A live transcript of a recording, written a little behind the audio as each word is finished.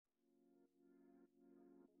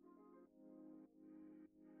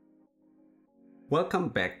Welcome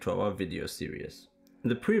back to our video series. In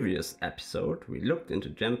the previous episode, we looked into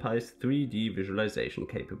GemPy's 3D visualization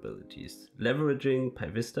capabilities, leveraging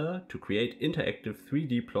PyVista to create interactive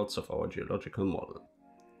 3D plots of our geological model.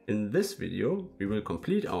 In this video, we will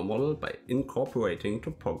complete our model by incorporating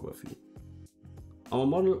topography. Our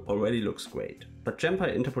model already looks great, but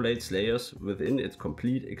GemPy interpolates layers within its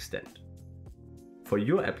complete extent. For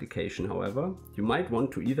your application, however, you might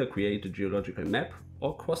want to either create a geological map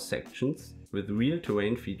or cross-sections with real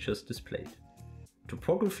terrain features displayed.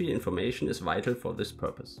 Topography information is vital for this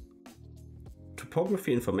purpose.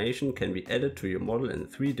 Topography information can be added to your model in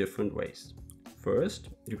 3 different ways. First,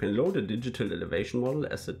 you can load a digital elevation model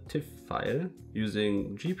as a TIFF file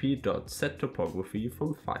using gp.setTopography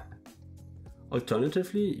from file.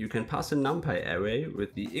 Alternatively, you can pass a NumPy array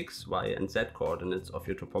with the x, y and z coordinates of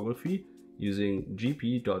your topography using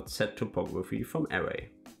gp.setTopography from array.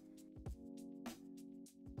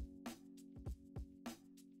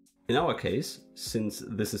 In our case, since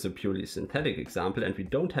this is a purely synthetic example and we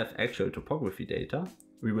don't have actual topography data,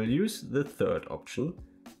 we will use the third option,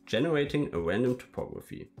 generating a random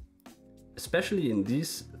topography. Especially in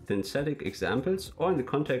these synthetic examples or in the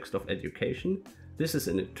context of education, this is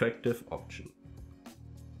an attractive option.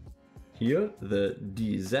 Here, the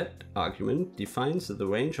dz argument defines the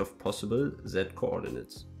range of possible z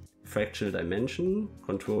coordinates. Fractional dimension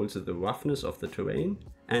controls the roughness of the terrain,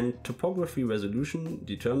 and topography resolution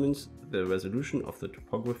determines the resolution of the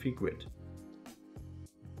topography grid.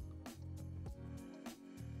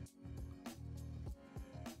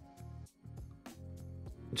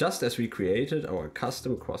 Just as we created our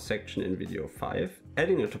custom cross-section in video 5,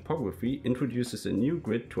 adding a topography introduces a new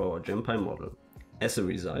grid to our GemPy model. As a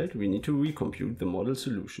result, we need to recompute the model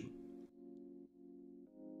solution.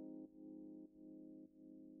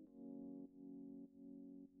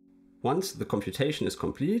 Once the computation is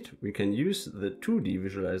complete, we can use the 2D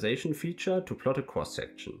visualization feature to plot a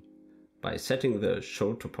cross-section. By setting the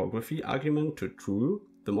showTopography argument to true,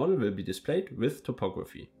 the model will be displayed with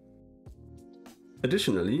topography.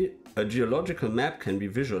 Additionally, a geological map can be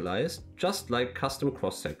visualized just like custom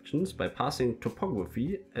cross-sections by passing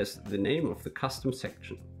topography as the name of the custom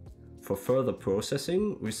section. For further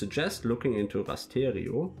processing, we suggest looking into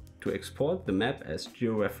Rasterio to export the map as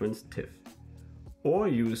georeferenced TIFF, or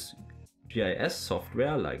use GIS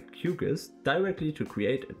software like QGIS directly to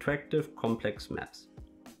create attractive complex maps.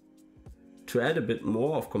 To add a bit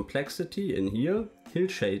more of complexity in here,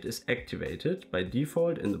 Hillshade is activated by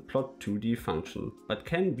default in the plot2D function, but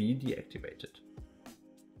can be deactivated.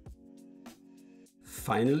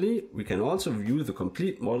 Finally, we can also view the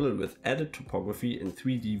complete model with added topography in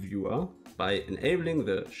 3D Viewer by enabling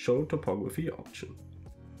the Show Topography option.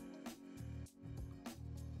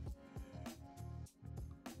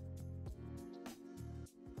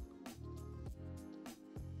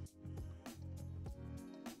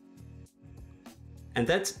 And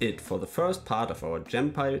that's it for the first part of our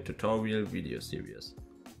GemPy tutorial video series.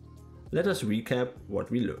 Let us recap what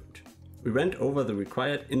we learned. We went over the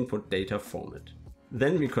required input data format.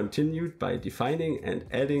 Then we continued by defining and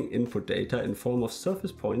adding input data in form of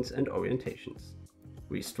surface points and orientations.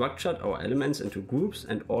 We structured our elements into groups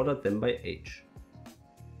and ordered them by age.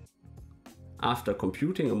 After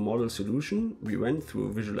computing a model solution, we went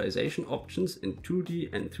through visualization options in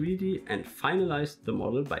 2D and 3D and finalized the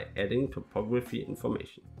model by adding topography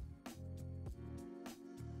information.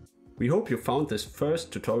 We hope you found this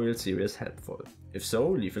first tutorial series helpful. If so,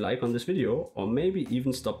 leave a like on this video or maybe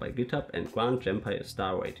even stop by GitHub and grant GemPy a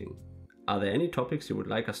star rating. Are there any topics you would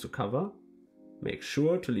like us to cover? Make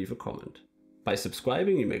sure to leave a comment. By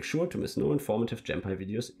subscribing, you make sure to miss no informative GemPy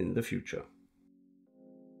videos in the future.